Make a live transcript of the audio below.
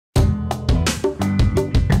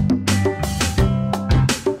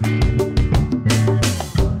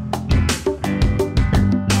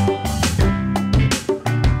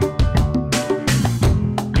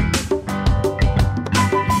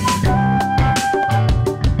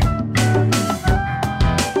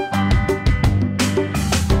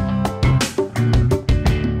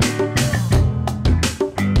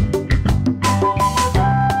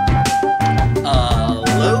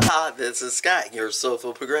your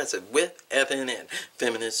Soulful Progressive with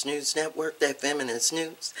FNN-Feminist News Network, that feminist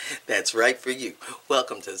news that's right for you.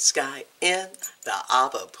 Welcome to Skye in the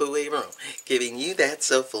Ava Pui Room, giving you that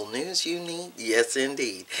soulful news you need, yes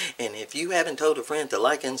indeed. And if you haven't told a friend to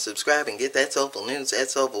like and subscribe and get that soulful news that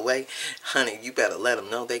soulful way, honey, you better let them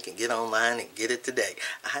know they can get online and get it today.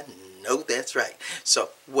 I know that's right. So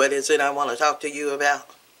what is it I want to talk to you about?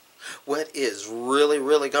 What is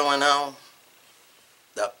really going on?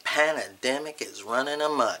 The pandemic is running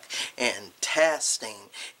amok and testing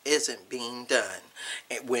isn't being done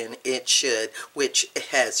when it should, which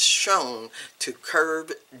has shown to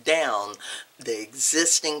curb down the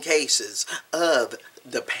existing cases of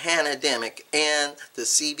the pandemic and the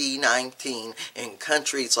CV-19 in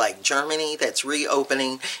countries like Germany that's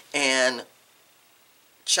reopening and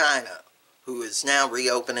China, who is now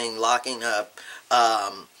reopening, locking up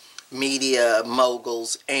media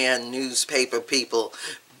moguls and newspaper people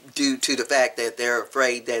due to the fact that they're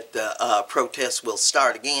afraid that the protests will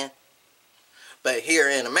start again. But here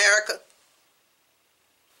in America,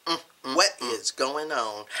 what is going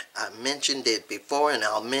on? I mentioned it before and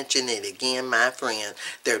I'll mention it again, my friend.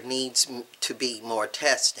 There needs to be more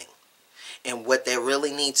testing. And what there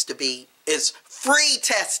really needs to be is free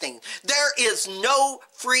testing. There is no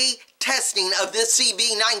free testing of this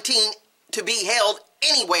CV-19 to be held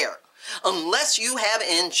anywhere unless you have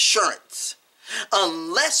insurance,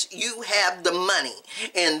 unless you have the money.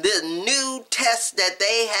 And the new test that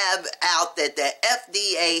they have out that the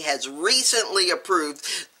FDA has recently approved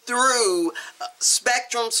through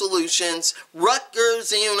Spectrum Solutions,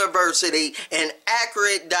 Rutgers University, and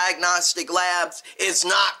Accurate Diagnostic Labs is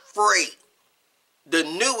not free. The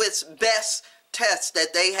newest, best test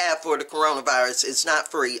that they have for the coronavirus is not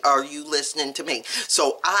free. Are you listening to me?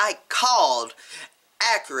 So I called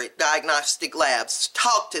Accurate Diagnostic Labs,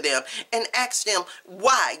 talked to them, and asked them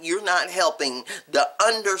why you're not helping the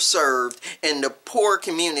underserved and the poor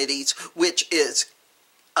communities, which is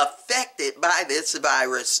affected by this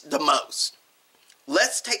virus the most.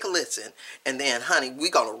 Let's take a listen, and then, honey, we're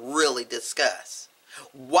going to really discuss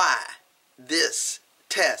why this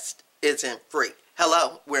test isn't free.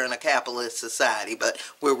 Hello, we're in a capitalist society, but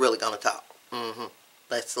we're really going to talk.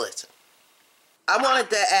 Let's listen. I wanted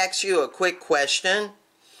to ask you a quick question.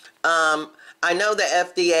 I know the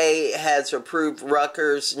FDA has approved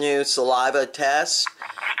Rutgers' new saliva test.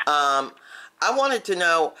 I wanted to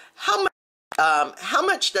know how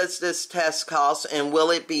much does this test cost, and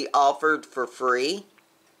will it be offered for free?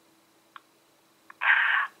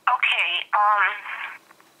 Okay,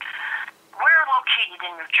 we're located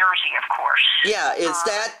in New Jersey, of course. Yeah, is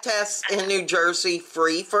that test in New Jersey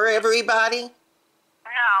free for everybody?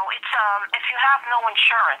 No, it's if you have no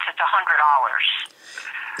insurance, it's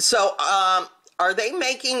 $100. So, are they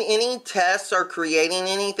making any tests or creating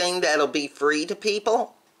anything that'll be free to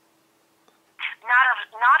people?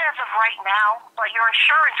 Not as of right now, but your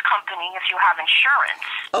insurance company, if you have insurance.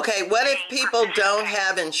 Okay, what if people don't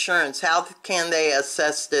have insurance? How can they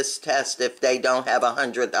assess this test if they don't have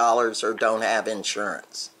 $100 or don't have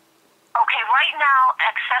insurance? Okay, right now,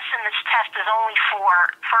 accessing this test is only for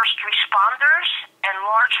first responders and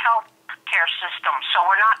large health care systems, so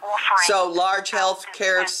we're not offering... So large health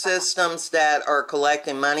care systems that are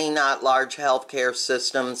collecting money, not large health care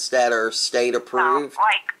systems that are state approved?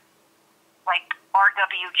 Like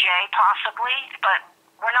RWJ possibly, but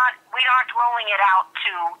we aren't rolling it out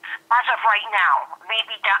to, as of right now,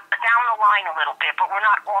 maybe down the line a little bit, but we're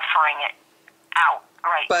not offering it out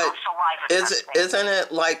right now. But isn't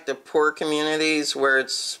it like the poor communities where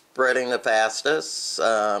it's spreading the fastest?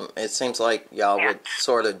 It seems like y'all would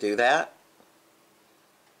sort of do that.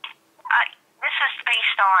 This is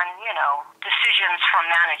based on, decisions from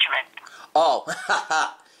management. Oh,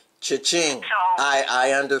 cha-ching. So,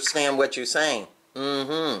 I understand what you're saying.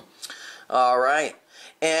 All right.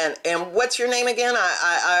 And what's your name again?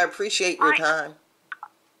 I appreciate your time.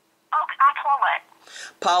 Okay, I'm Paulette.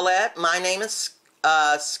 Paulette, my name is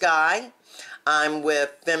Skye. I'm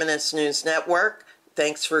with Feminist News Network.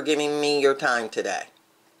 Thanks for giving me your time today.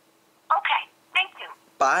 Okay, thank you.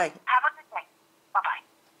 Bye. Have a good day. Bye-bye.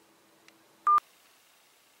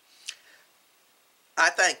 I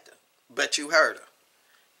thanked her, but you heard her.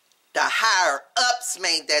 The higher-ups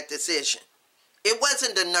made that decision. It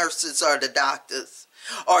wasn't the nurses or the doctors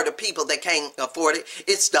or the people that can't afford it.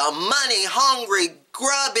 It's the money-hungry,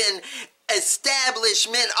 grubbing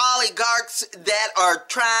establishment oligarchs that are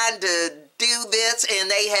trying to do this, and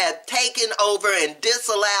they have taken over and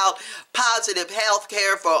disallowed positive health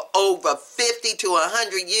care for over 50 to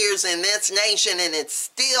 100 years in this nation, and it's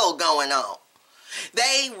still going on.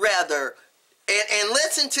 They rather, and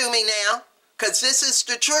listen to me now, because this is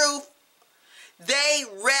the truth, They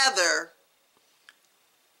rather,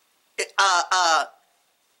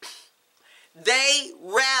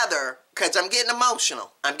 because I'm getting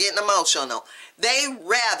emotional. They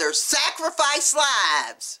rather sacrifice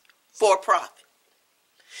lives for profit.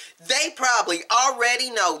 They probably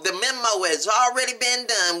already know, the memo has already been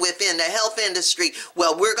done within the health industry.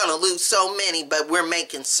 Well, we're going to lose so many, but we're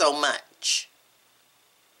making so much.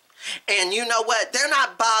 And you know what? They're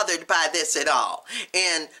not bothered by this at all.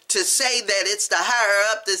 And to say that it's the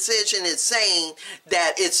higher up decision is saying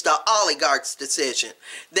that it's the oligarch's decision.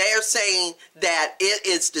 They're saying that it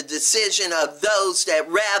is the decision of those that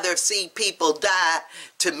rather see people die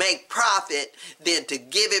to make profit than to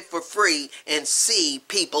give it for free and see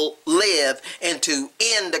people live, and to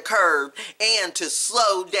end the curve and to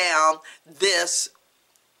slow down this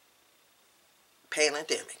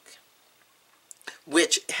pandemic,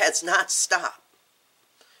 which has not stopped.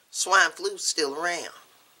 Swine flu's still around.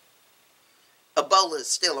 Ebola is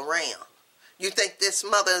still around. You think this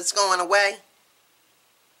mother is going away?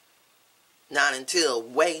 Not until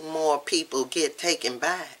way more people get taken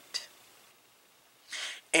by it.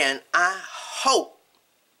 And I hope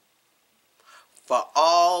for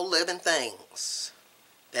all living things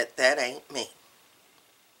that that ain't me.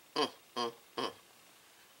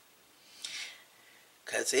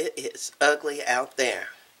 Because it is ugly out there.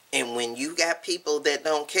 And when you got people that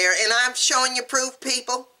don't care, and I'm showing you proof,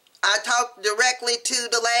 people. I talked directly to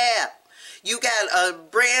the lab. You got a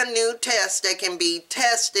brand new test that can be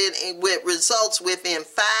tested with results within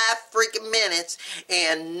 5 freaking minutes,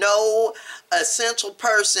 and no essential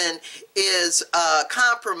person is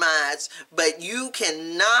compromised, but you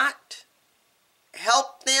cannot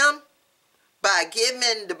help them by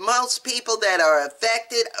giving the most people that are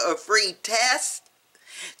affected a free test,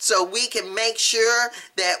 so we can make sure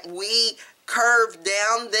that we curve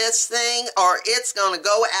down this thing, or it's going to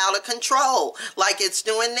go out of control like it's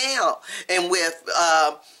doing now. And with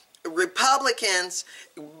Republicans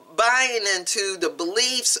buying into the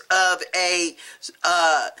beliefs of a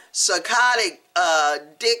psychotic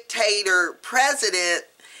dictator president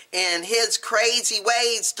and his crazy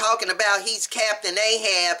ways, talking about he's Captain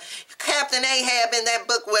Ahab. Captain Ahab in that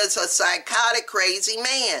book was a psychotic, crazy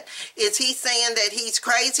man. Is he saying that he's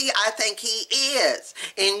crazy? I think he is.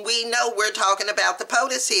 And we know we're talking about the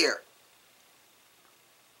POTUS here.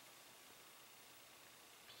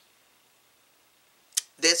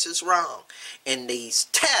 This is wrong. And these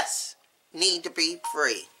tests need to be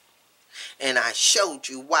free. And I showed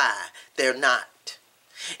you why they're not.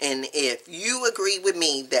 And if you agree with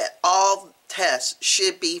me that all tests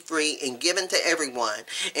should be free and given to everyone,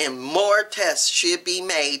 and more tests should be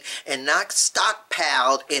made and not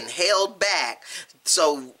stockpiled and held back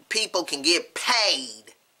so people can get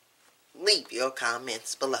paid, leave your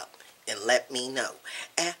comments below and let me know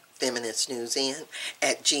at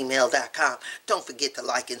feministnewsn@gmail.com. Don't forget to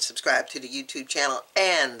like and subscribe to the YouTube channel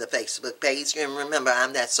and the Facebook page. And remember,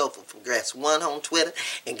 I'm that Soulful Progress 1 on Twitter,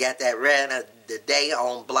 and got that read of the day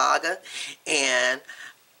on Blogger. And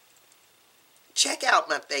check out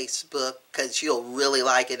my Facebook, because you'll really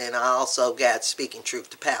like it. And I also got Speaking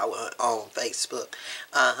Truth to Power on Facebook.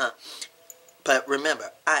 But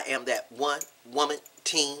remember, I am that one-woman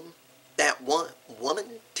team. That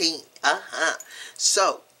one-woman team.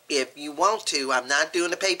 So, if you want to, I'm not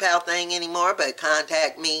doing the PayPal thing anymore, but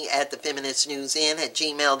contact me at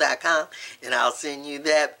thefeministnewsn@gmail.com, and I'll send you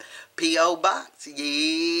that P.O. box.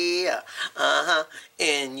 Yeah.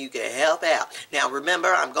 And you can help out. Now,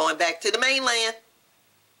 remember, I'm going back to the mainland.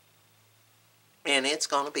 And it's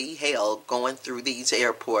going to be hell going through these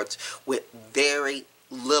airports with very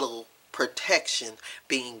little protection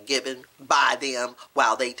being given by them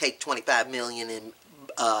while they take $25 million in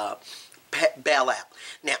bailout.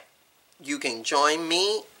 Now, you can join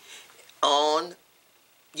me on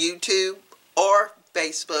YouTube or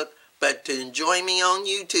Facebook, but to join me on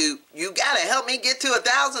YouTube, you got to help me get to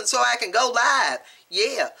 1,000 so I can go live.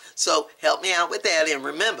 Yeah, so help me out with that. And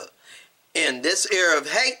remember, in this era of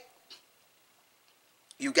hate,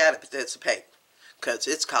 you got to participate, because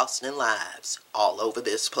it's costing lives all over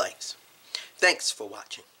this place. Thanks for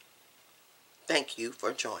watching. Thank you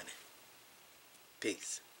for joining.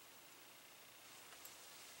 Peace.